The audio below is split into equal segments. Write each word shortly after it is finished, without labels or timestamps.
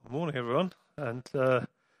Good morning, everyone. And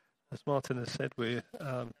as Martin has said, we're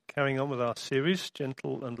carrying on with our series,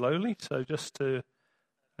 Gentle and Lowly. So just to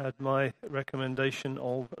add my recommendation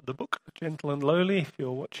of the book, Gentle and Lowly, if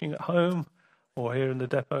you're watching at home or here in the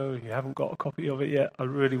depot, you haven't got a copy of it yet, I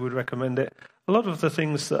really would recommend it. A lot of the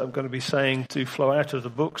things that I'm going to be saying do flow out of the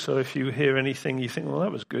book, so if you hear anything you think, well,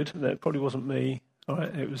 that was good, that probably wasn't me. All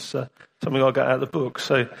right, it was something I got out of the book.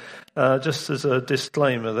 So just as a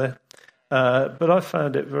disclaimer there. But I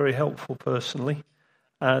found it very helpful personally,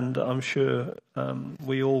 and I'm sure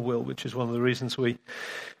we all will, which is one of the reasons we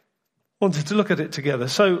wanted to look at it together.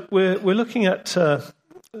 So we're looking at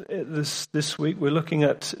this week. We're looking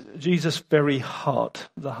at Jesus' very heart,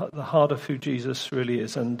 the heart of who Jesus really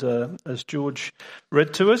is. And as George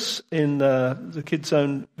read to us in the Kids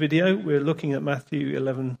Zone video, we're looking at Matthew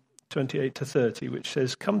 11:28-30, which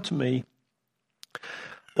says, "Come to me,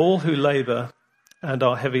 all who labour and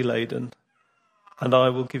are heavy laden, and I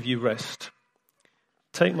will give you rest.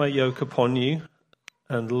 Take my yoke upon you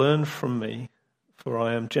and learn from me, for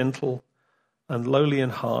I am gentle and lowly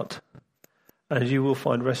in heart, and you will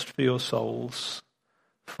find rest for your souls.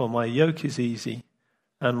 For my yoke is easy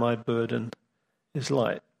and my burden is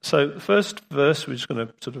light." So the first verse, we're just going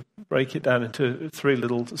to sort of break it down into three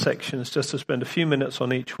little sections, just to spend a few minutes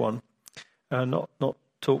on each one. Not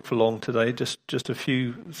talk for long today, just a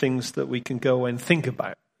few things that we can go away and think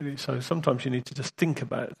about. So sometimes you need to just think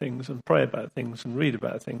about things and pray about things and read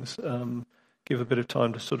about things. Give a bit of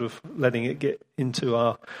time to sort of letting it get into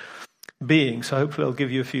our being. So hopefully I'll give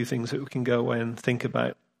you a few things that we can go away and think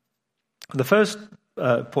about. The first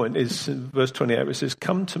point is verse 28, which says,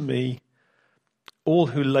 "Come to me, all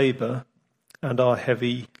who labour and are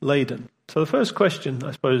heavy laden." So the first question, I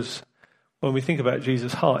suppose, when we think about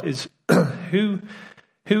Jesus' heart is, who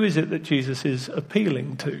is it that Jesus is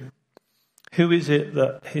appealing to? Who is it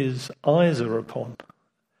that his eyes are upon?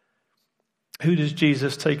 Who does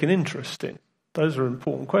Jesus take an interest in? Those are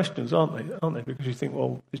important questions, aren't they? Because you think,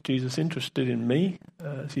 well, is Jesus interested in me?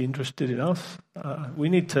 Is he interested in us? We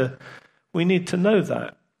need to know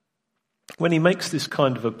that. When he makes this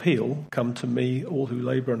kind of appeal, "Come to me, all who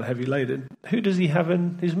labour and are heavy laden," who does he have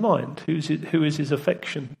in his mind? Who is his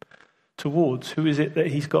affection towards? Who is it that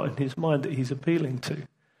he's got in his mind that he's appealing to?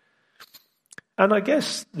 And I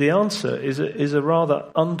guess the answer is a rather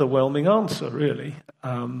underwhelming answer, really.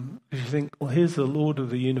 Because you think, well, here's the Lord of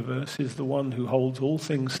the universe, he's the one who holds all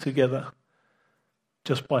things together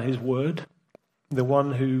just by his word, the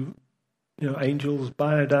one who, angels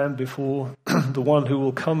bow down before, the one who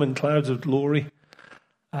will come in clouds of glory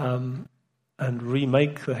and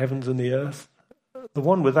remake the heavens and the earth, the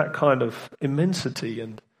one with that kind of immensity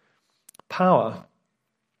and power.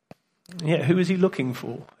 Yet, who is he looking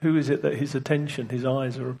for? Who is it that his attention, his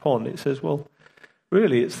eyes are upon? It says, well,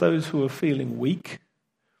 really, it's those who are feeling weak,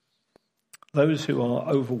 those who are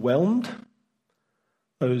overwhelmed,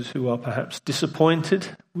 those who are perhaps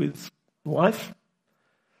disappointed with life,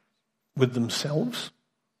 with themselves,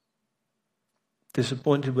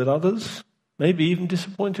 disappointed with others, maybe even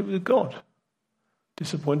disappointed with God,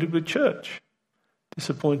 disappointed with church,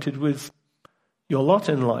 disappointed with your lot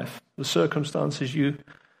in life, the circumstances you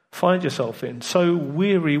find yourself in, so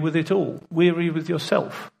weary with it all, weary with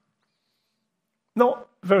yourself. Not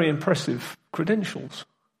very impressive credentials,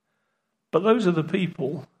 but those are the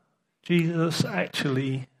people Jesus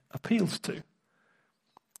actually appeals to.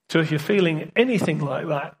 So if you're feeling anything like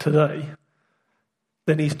that today,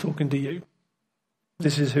 then he's talking to you.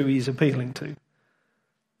 This is who he's appealing to.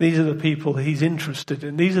 These are the people he's interested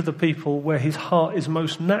in. These are the people where his heart is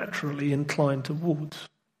most naturally inclined towards.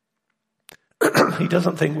 He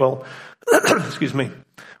doesn't think, well, excuse me,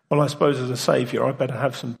 well, I suppose as a saviour I better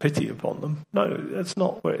have some pity upon them. No, that's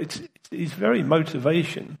not where his very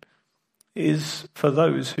motivation is for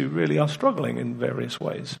those who really are struggling in various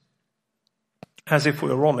ways. As if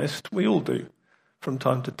we're honest, we all do from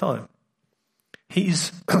time to time.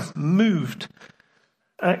 He's moved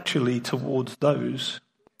actually towards those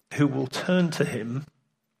who will turn to him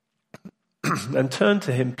and turn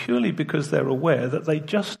to him purely because they're aware that they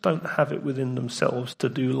just don't have it within themselves to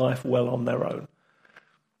do life well on their own.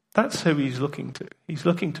 That's who he's looking to. He's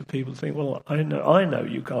looking to people who think, well, I know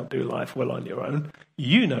you can't do life well on your own.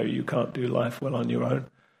 You know you can't do life well on your own.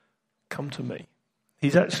 Come to me.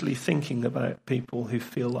 He's actually thinking about people who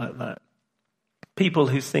feel like that. People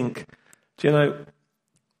who think,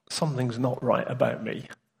 something's not right about me.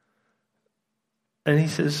 And he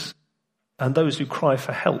says, and those who cry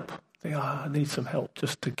for help, think, I need some help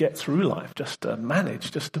just to get through life, just to manage,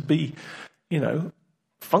 just to be,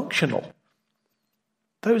 functional.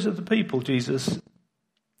 Those are the people Jesus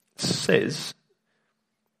says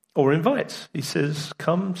or invites. He says,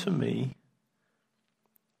 "Come to me,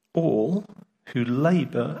 all who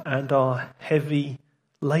labour and are heavy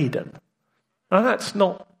laden." Now that's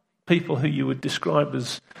not people who you would describe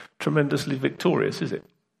as tremendously victorious, is it?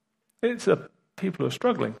 It's people who are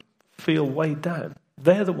struggling, feel weighed down.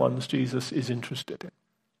 They're the ones Jesus is interested in.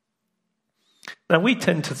 Now we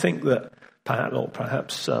tend to think that,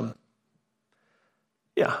 perhaps, I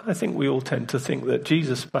think we all tend to think that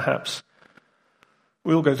Jesus perhaps,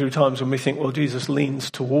 we all go through times when we think, well, Jesus leans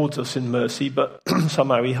towards us in mercy, but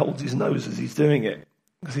somehow he holds his nose as he's doing it.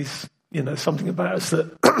 Because he's, something about us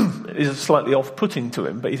that is slightly off-putting to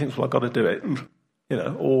him, but he thinks, well, I've got to do it.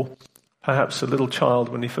 Or perhaps a little child,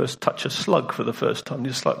 when he first touches a slug for the first time,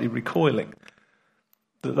 he's slightly recoiling.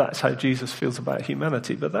 That's how Jesus feels about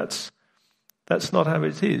humanity, but that's not how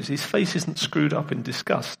it is. His face isn't screwed up in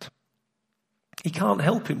disgust. He can't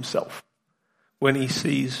help himself when he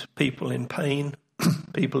sees people in pain,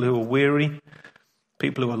 people who are weary,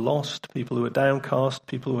 people who are lost, people who are downcast,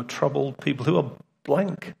 people who are troubled, people who are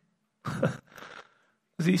blank.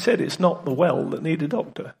 As he said, it's not the well that need a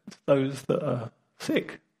doctor, it's those that are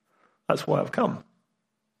sick. That's why I've come.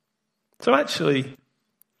 So actually,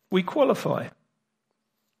 we qualify.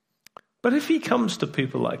 But if he comes to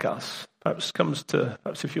people like us, perhaps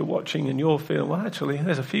if you're watching and you're feeling, well, actually,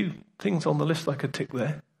 there's a few things on the list I could tick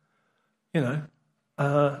there. We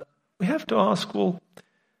have to ask, well,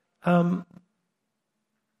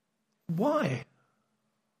 why?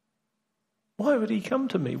 Why would he come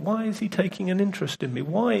to me? Why is he taking an interest in me?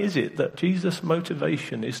 Why is it that Jesus'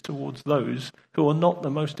 motivation is towards those who are not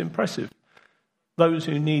the most impressive? Those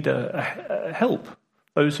who need a help,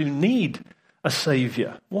 those who need a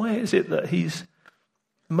saviour. Why is it that he's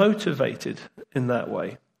motivated in that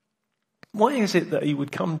way? Why is it that he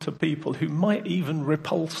would come to people who might even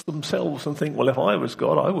repulse themselves and think, well, if I was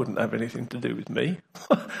God, I wouldn't have anything to do with me?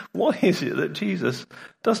 Why is it that Jesus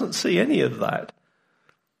doesn't see any of that?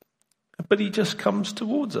 But he just comes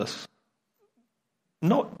towards us.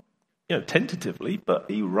 Not, tentatively, but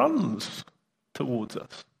he runs towards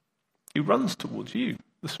us. He runs towards you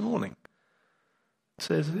this morning. It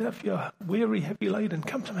says, if you're weary, heavy laden,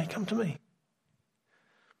 come to me, come to me.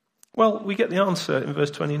 Well, we get the answer in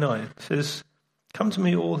verse 29. It says, "Come to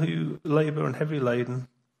me, all who labour and heavy laden.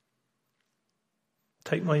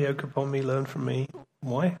 Take my yoke upon me, learn from me."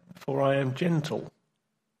 Why? "For I am gentle."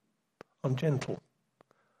 I'm gentle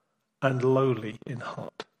and lowly in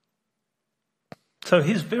heart. So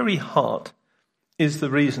his very heart is the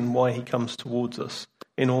reason why he comes towards us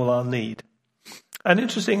in all our need. And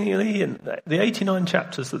interestingly, in the 89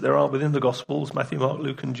 chapters that there are within the Gospels, Matthew, Mark,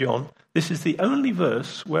 Luke and John, this is the only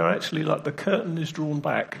verse where actually the curtain is drawn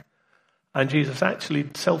back and Jesus actually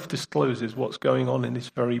self-discloses what's going on in his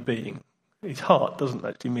very being. His heart doesn't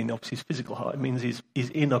actually mean obviously his physical heart, it means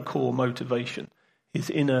his inner core motivation,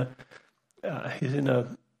 his inner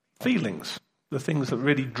feelings, the things that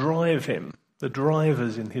really drive him, the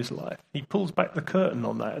drivers in his life. He pulls back the curtain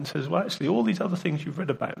on that and says, well, actually, all these other things you've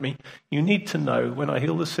read about me, you need to know when I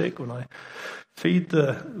heal the sick, when I feed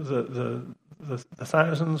the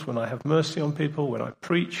thousands, when I have mercy on people, when I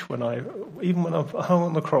preach, even when I've hung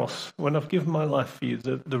on the cross, when I've given my life for you.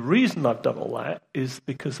 The reason I've done all that is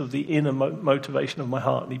because of the inner motivation of my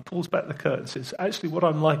heart. And he pulls back the curtain and says, actually, what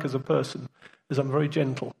I'm like as a person is I'm very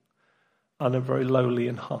gentle and I'm very lowly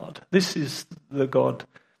in heart. This is the God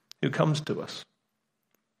who comes to us.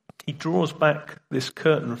 He draws back this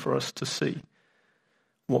curtain for us to see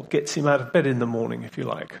what gets him out of bed in the morning, if you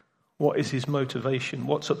like. What is his motivation?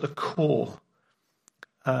 What's at the core?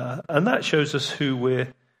 And that shows us who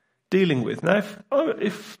we're dealing with. Now,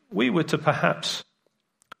 if we were to perhaps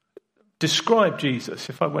describe Jesus,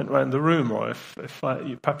 if I went around the room, or if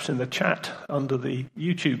perhaps in the chat under the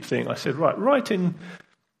YouTube thing, I said, write in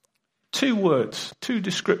 2 words, 2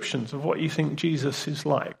 descriptions of what you think Jesus is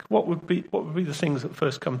like. What would be the things that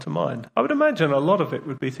first come to mind? I would imagine a lot of it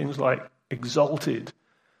would be things like exalted,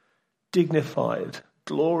 dignified,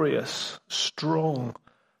 glorious, strong,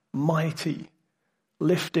 mighty,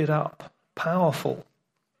 lifted up, powerful.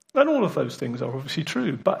 And all of those things are obviously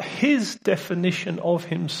true. But his definition of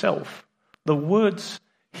himself, the words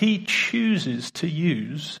he chooses to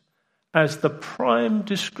use as the prime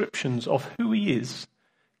descriptions of who he is,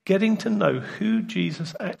 getting to know who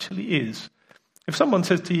Jesus actually is. If someone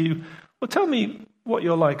says to you, well, tell me what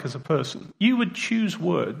you're like as a person, you would choose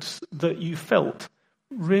words that you felt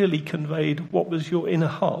really conveyed what was your inner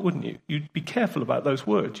heart, wouldn't you? You'd be careful about those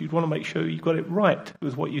words. You'd want to make sure you got it right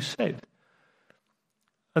with what you said.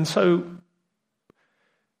 And so,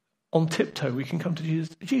 on tiptoe, we can come to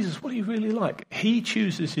Jesus. Jesus, what are you really like? He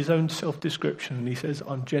chooses his own self-description and he says,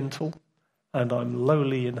 I'm gentle and I'm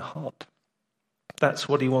lowly in heart. That's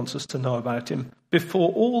what he wants us to know about him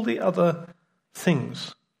before all the other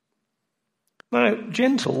things. Now,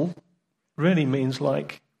 gentle really means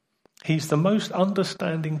like he's the most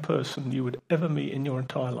understanding person you would ever meet in your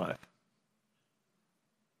entire life.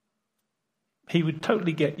 He would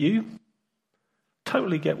totally get you,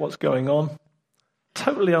 totally get what's going on,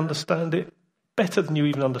 totally understand it, better than you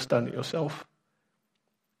even understand it yourself.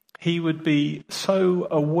 He would be so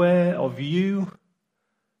aware of you,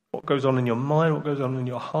 what goes on in your mind, what goes on in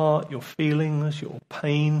your heart, your feelings, your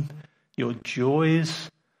pain, your joys,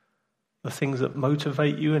 the things that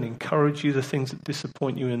motivate you and encourage you, the things that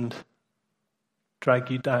disappoint you and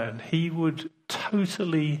drag you down. He would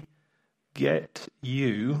totally get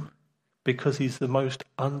you because he's the most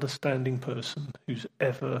understanding person who's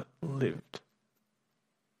ever lived.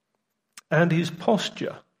 And his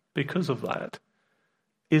posture, because of that,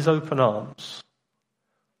 is open arms,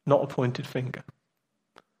 not a pointed finger.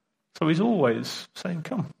 So he's always saying,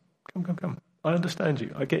 come. I understand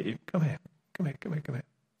you. I get you. Come here.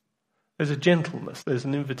 There's a gentleness. There's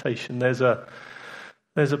an invitation. There's a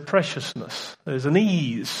preciousness. There's an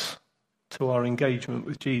ease to our engagement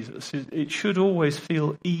with Jesus. It should always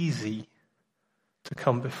feel easy to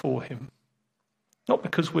come before him. Not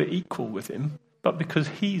because we're equal with him, but because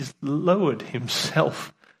he's lowered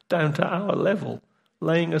himself down to our level,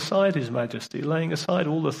 laying aside his majesty, laying aside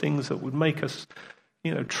all the things that would make us,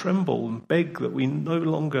 tremble and beg that we no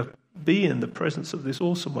longer be in the presence of this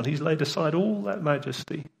awesome one. He's laid aside all that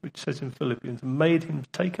majesty, which says in Philippians, and made him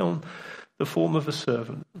take on the form of a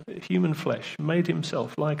servant, human flesh, made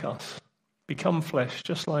himself like us, become flesh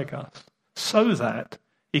just like us, so that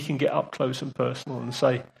he can get up close and personal and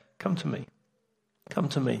say, come to me. Come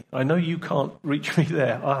to me. I know you can't reach me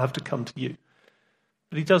there. I have to come to you.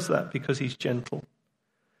 But he does that because he's gentle.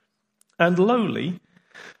 And lowly,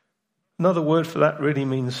 another word for that really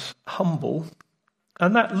means humble.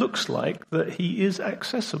 And that looks like that he is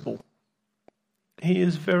accessible. He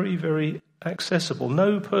is very, very accessible.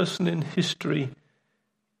 No person in history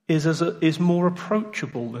is more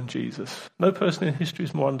approachable than Jesus. No person in history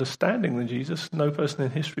is more understanding than Jesus. No person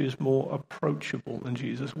in history is more approachable than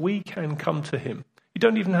Jesus. We can come to him. You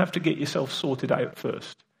don't even have to get yourself sorted out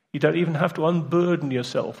first. You don't even have to unburden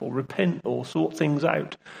yourself or repent or sort things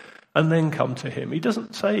out and then come to him. He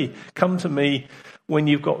doesn't say, come to me when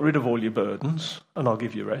you've got rid of all your burdens and I'll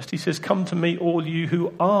give you rest. He says, come to me, all you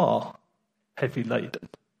who are heavy laden.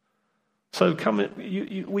 So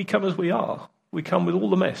we come as we are. We come with all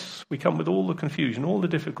the mess. We come with all the confusion, all the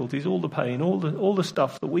difficulties, all the pain, all the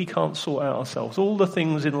stuff that we can't sort out ourselves, all the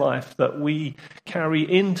things in life that we carry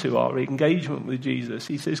into our engagement with Jesus.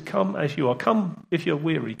 He says, come as you are. Come if you're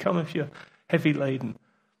weary. Come if you're heavy laden.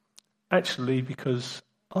 Because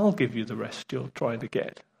I'll give you the rest you're trying to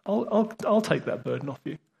get. I'll take that burden off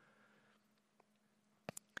you.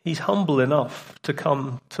 He's humble enough to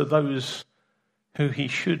come to those who he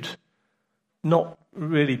should not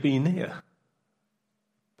really be near.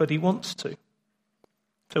 But he wants to.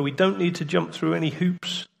 So we don't need to jump through any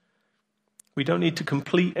hoops. We don't need to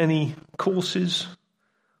complete any courses.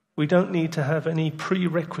 We don't need to have any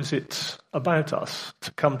prerequisites about us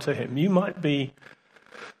to come to him. You might be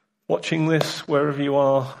watching this wherever you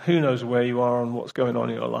are. Who knows where you are and what's going on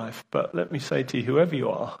in your life. But let me say to you, whoever you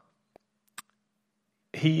are,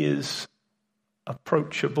 he is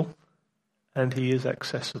approachable and he is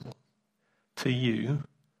accessible to you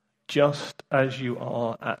just as you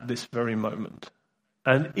are at this very moment.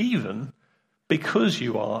 And even because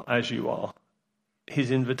you are as you are, his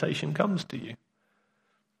invitation comes to you.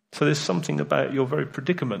 So there's something about your very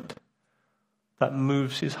predicament that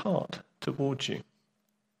moves his heart towards you.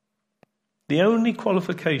 The only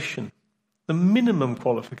qualification, the minimum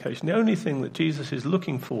qualification, the only thing that Jesus is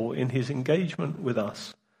looking for in his engagement with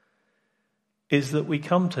us is that we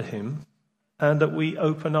come to him and that we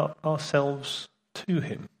open up ourselves to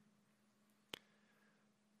him.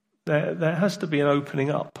 There has to be an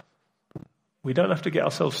opening up. We don't have to get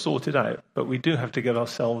ourselves sorted out, but we do have to get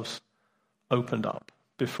ourselves opened up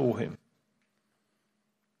before him.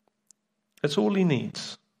 That's all he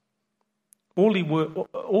needs. All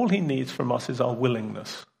he needs from us is our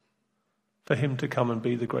willingness for him to come and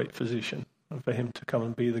be the great physician, and for him to come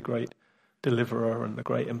and be the great deliverer and the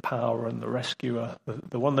great empowerer and the rescuer,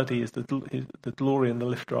 the one that he is, the glory and the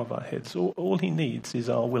lifter of our heads. All he needs is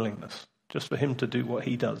our willingness, just for him to do what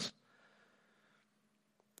he does.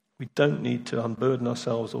 We don't need to unburden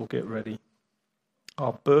ourselves or get ready.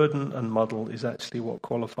 Our burden and muddle is actually what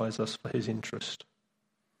qualifies us for his interest.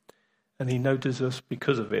 And he notices us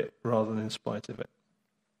because of it rather than in spite of it.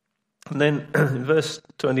 And then in verse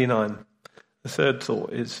 29, the third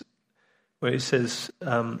thought is, where it says,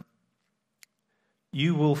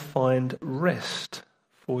 you will find rest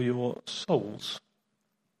for your souls.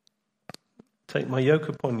 Take my yoke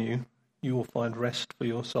upon you, you will find rest for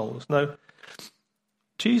your souls. Now,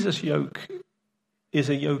 Jesus' yoke is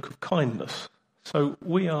a yoke of kindness. So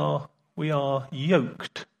we are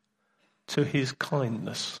yoked to his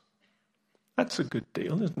kindness. That's a good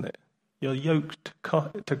deal, isn't it? You're yoked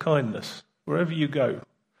to kindness. Wherever you go,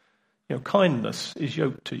 kindness is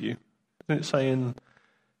yoked to you. Doesn't it say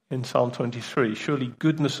in Psalm 23, surely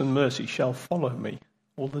goodness and mercy shall follow me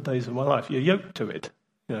all the days of my life. You're yoked to it.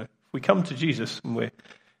 If we come to Jesus and we're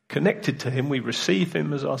connected to him, we receive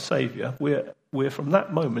him as our Saviour, we're from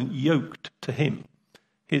that moment yoked to him.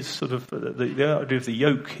 His sort of, the idea of the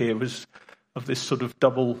yoke here was of this sort of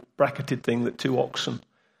double bracketed thing that two oxen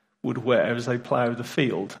would wear as they plough the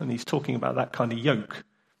field. And he's talking about that kind of yoke.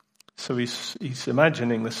 So he's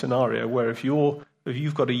imagining the scenario where if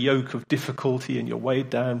you've got a yoke of difficulty and you're weighed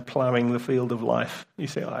down ploughing the field of life, you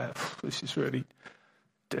say, this is really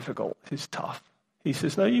difficult, this is tough. He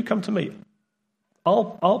says, no, you come to me.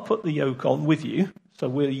 I'll put the yoke on with you, so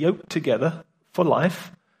we're yoked together for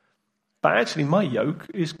life. But actually my yoke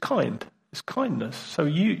is kind. It's kindness. So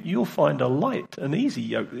you'll find a light, an easy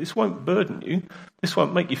yoke. This won't burden you. This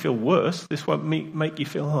won't make you feel worse. This won't make you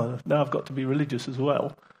feel, now I've got to be religious as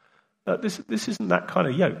well. This isn't that kind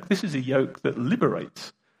of yoke. This is a yoke that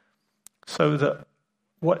liberates. So that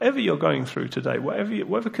whatever you're going through today,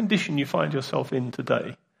 whatever condition you find yourself in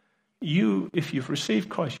today, if you've received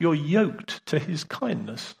Christ, you're yoked to his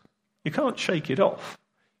kindness. You can't shake it off.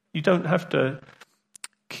 You don't have to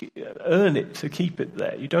earn it to keep it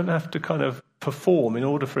there. You don't have to kind of perform in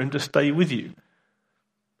order for him to stay with you.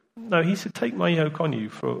 No, he said, take my yoke on you,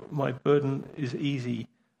 for my burden is easy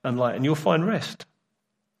and light, and you'll find rest.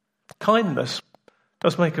 Kindness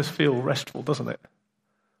does make us feel restful, doesn't it?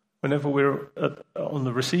 Whenever we're on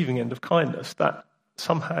the receiving end of kindness, that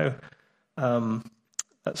somehow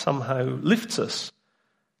lifts us.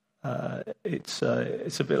 It's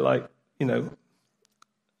a bit like, the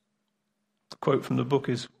quote from the book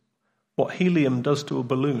is, what helium does to a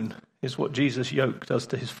balloon is what Jesus' yoke does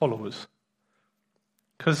to his followers.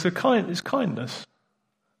 Because it's kindness,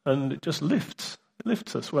 and it just lifts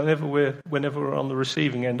us whenever we're on the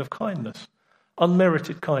receiving end of kindness,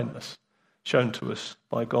 unmerited kindness shown to us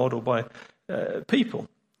by God or by people.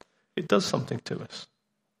 It does something to us.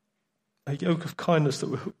 A yoke of kindness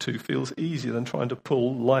that we're hooked to feels easier than trying to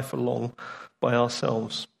pull life along by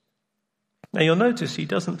ourselves. Now you'll notice he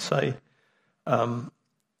doesn't say,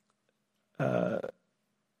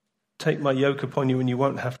 take my yoke upon you and you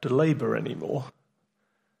won't have to labour anymore.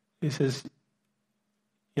 He says,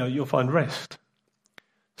 you'll find rest.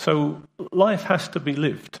 So life has to be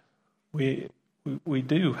lived. We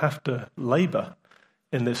do have to labour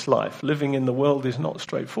in this life. Living in the world is not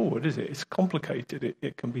straightforward, is it? It's complicated.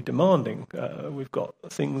 It can be demanding. We've got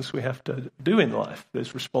things we have to do in life.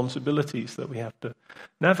 There's responsibilities that we have to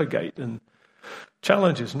navigate and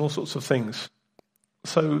challenges and all sorts of things.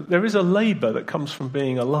 So there is a labour that comes from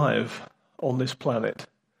being alive on this planet.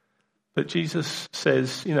 But Jesus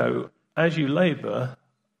says, as you labour,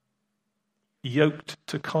 yoked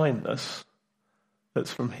to kindness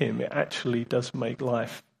that's from him, it actually does make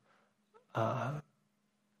life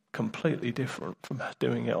completely different from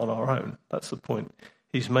doing it on our own. That's the point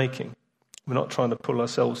he's making. We're not trying to pull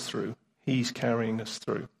ourselves through. He's carrying us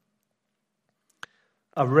through.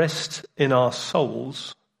 A rest in our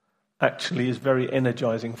souls actually is very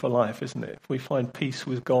energizing for life, isn't it? If we find peace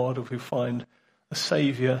with God, if we find a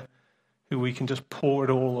Saviour who we can just pour it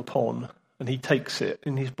all upon, and he takes it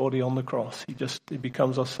in his body on the cross. He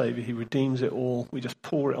becomes our Saviour. He redeems it all. We just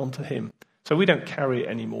pour it onto him. So we don't carry it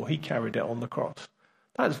anymore. He carried it on the cross.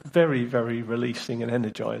 That's very, very releasing and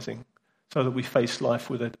energizing, so that we face life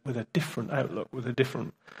with a different outlook, with a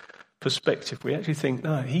different perspective. We actually think,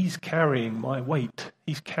 no, he's carrying my weight.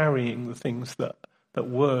 He's carrying the things that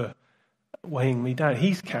were weighing me down.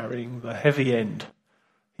 He's carrying the heavy end.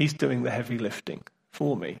 He's doing the heavy lifting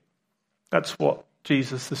for me. That's what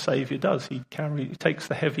Jesus the Saviour does. He takes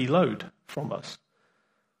the heavy load from us,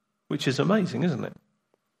 which is amazing, isn't it?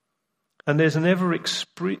 And there's an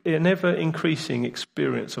ever-increasing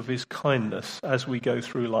experience of his kindness as we go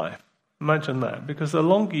through life. Imagine that, because the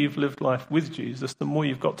longer you've lived life with Jesus, the more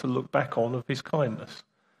you've got to look back on of his kindness.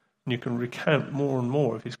 And you can recount more and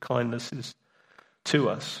more of his kindnesses to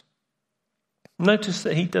us. Notice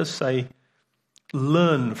that he does say,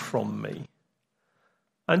 learn from me.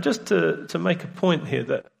 And just to make a point here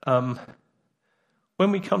that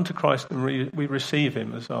when we come to Christ and we receive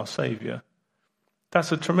him as our Saviour,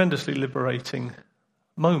 that's a tremendously liberating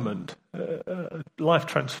moment, a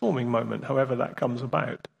life-transforming moment, however that comes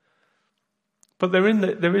about. But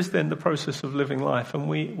there is then the process of living life, and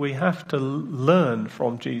we have to learn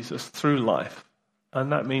from Jesus through life.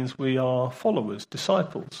 And that means we are followers,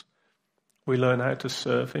 disciples. We learn how to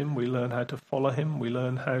serve him, we learn how to follow him, we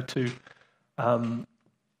learn how to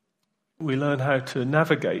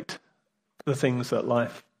navigate the things that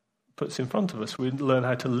life puts in front of us. We learn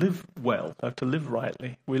how to live well, how to live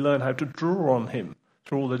rightly. We learn how to draw on him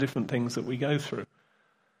through all the different things that we go through.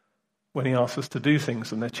 When he asks us to do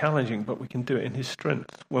things and they're challenging, but we can do it in his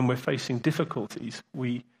strength. When we're facing difficulties,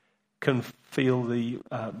 we can feel the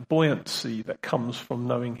buoyancy that comes from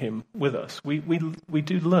knowing him with us. We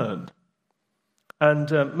do learn.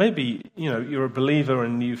 And maybe, you're a believer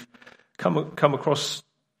and you've come across,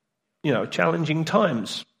 challenging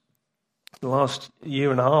times. The last year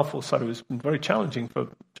and a half or so has been very challenging for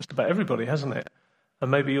just about everybody, hasn't it? And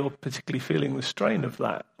maybe you're particularly feeling the strain of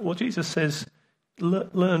that. Well, Jesus says,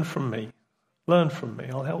 learn from me. Learn from me.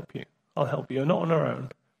 I'll help you. I'll help you. You're not on our own.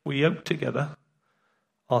 We yoke together.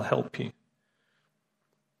 I'll help you.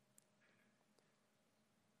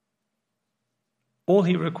 All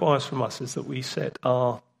he requires from us is that we set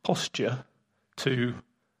our posture to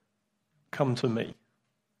come to me.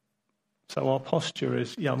 So our posture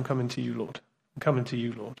is, I'm coming to you, Lord. I'm coming to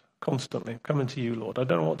you, Lord. Constantly, I'm coming to you, Lord. I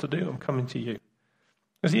don't know what to do. I'm coming to you.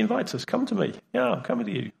 As he invites us, come to me. Yeah, I'm coming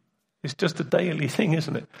to you. It's just a daily thing,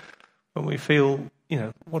 isn't it? When we feel,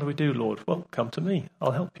 what do we do, Lord? Well, come to me.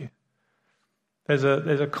 I'll help you. There's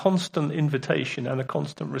a constant invitation and a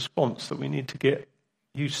constant response that we need to get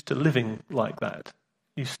used to living like that.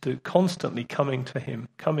 Used to constantly coming to him,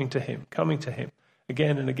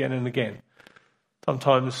 again and again and again.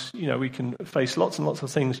 Sometimes, we can face lots and lots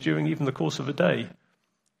of things during even the course of a day.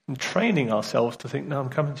 And training ourselves to think, no, I'm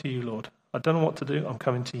coming to you, Lord. I don't know what to do. I'm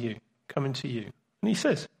coming to you. Coming to you. And he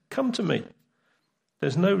says, come to me.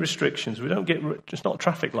 There's no restrictions. It's not a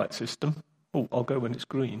traffic light system. Oh, I'll go when it's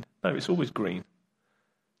green. No, it's always green.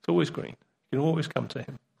 It's always green. You can always come to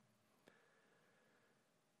him.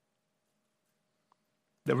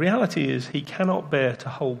 The reality is he cannot bear to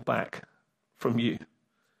hold back from you.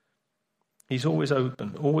 He's always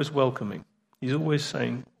open, always welcoming. He's always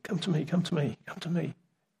saying, come to me, come to me, come to me.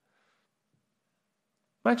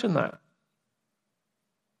 Imagine that.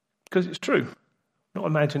 Because it's true. Not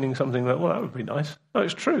imagining something that would be nice. No,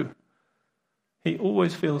 it's true. He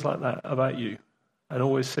always feels like that about you and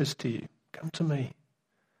always says to you, come to me,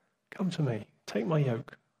 take my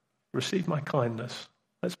yoke, receive my kindness.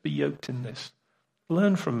 Let's be yoked in this.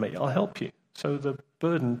 Learn from me, I'll help you so the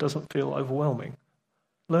burden doesn't feel overwhelming.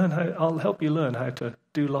 I'll help you learn how to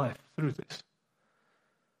do life through this.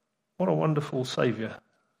 What a wonderful Saviour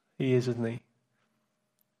he is, isn't he?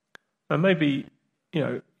 And maybe,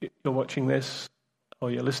 you're watching this or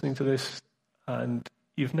you're listening to this and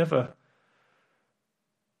you've never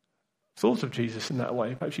thought of Jesus in that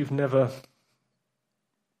way. Perhaps you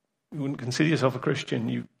wouldn't consider yourself a Christian.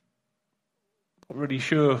 You're not really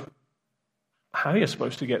sure how you're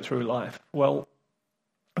supposed to get through life. Well,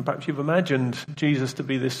 perhaps you've imagined Jesus to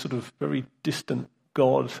be this sort of very distant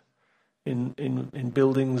God in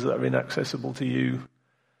buildings that are inaccessible to you,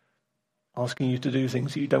 asking you to do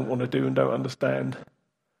things that you don't want to do and don't understand.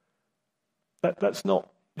 That's not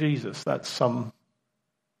Jesus. That's some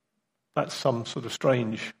sort of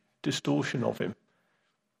strange distortion of him.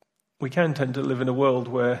 We can tend to live in a world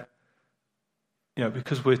where,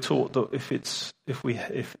 because we're taught that if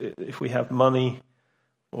we have money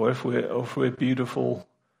or if we're beautiful,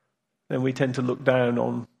 then we tend to look down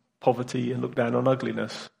on poverty and look down on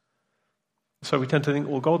ugliness. So we tend to think,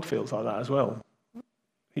 well, God feels like that as well.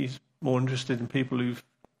 He's more interested in people who've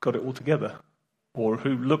got it all together or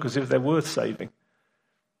who look as if they're worth saving.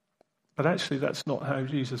 But actually, that's not how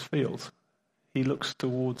Jesus feels. He looks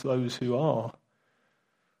towards those who are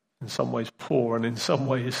in some ways poor and in some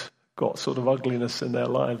ways got sort of ugliness in their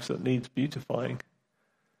lives that needs beautifying.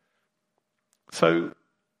 So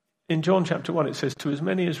in John chapter 1 it says, to as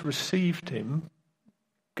many as received him,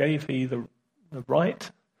 gave he the right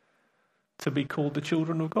to be called the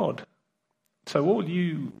children of God. So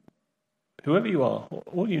whoever you are,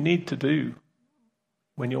 all you need to do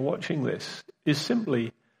when you're watching this is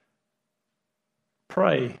simply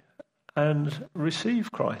pray and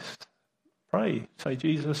receive Christ. Pray. Say,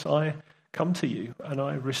 Jesus, I come to you and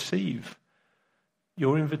I receive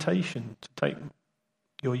your invitation to take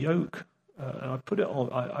your yoke. I put it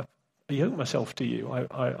on. I yoke myself to you.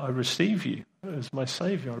 I receive you as my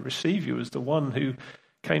Saviour. I receive you as the one who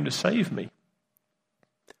came to save me.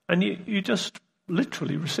 And you just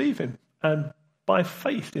literally receive him. And by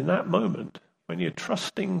faith in that moment, when you're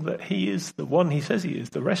trusting that he is the one he says he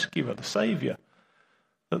is, the rescuer, the saviour,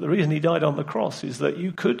 that the reason he died on the cross is that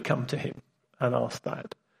you could come to him and ask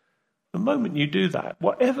that. The moment you do that,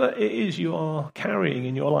 whatever it is you are carrying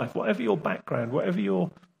in your life, whatever your background, whatever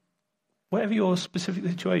your specific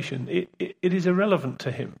situation, it is irrelevant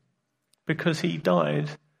to him, because he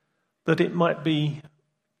died that it might be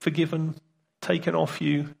forgiven, taken off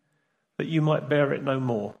you, that you might bear it no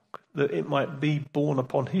more, that it might be borne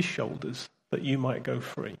upon his shoulders, that you might go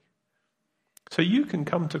free. So you can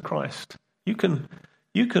come to Christ. You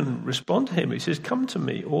can respond to him. He says, "Come to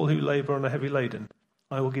me, all who labour and are heavy laden.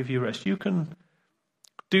 I will give you rest." You can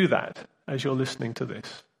do that as you're listening to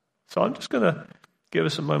this. So I'm just going to give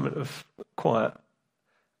us a moment of quiet.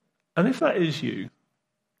 And if that is you,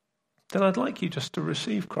 then I'd like you just to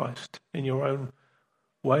receive Christ in your own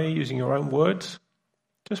way, using your own words.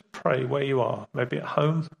 Just pray where you are, maybe at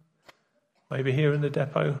home, maybe here in the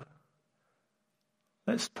depot.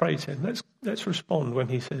 Let's pray to him. Let's respond when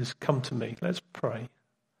he says, "Come to me." Let's pray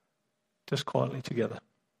just quietly together.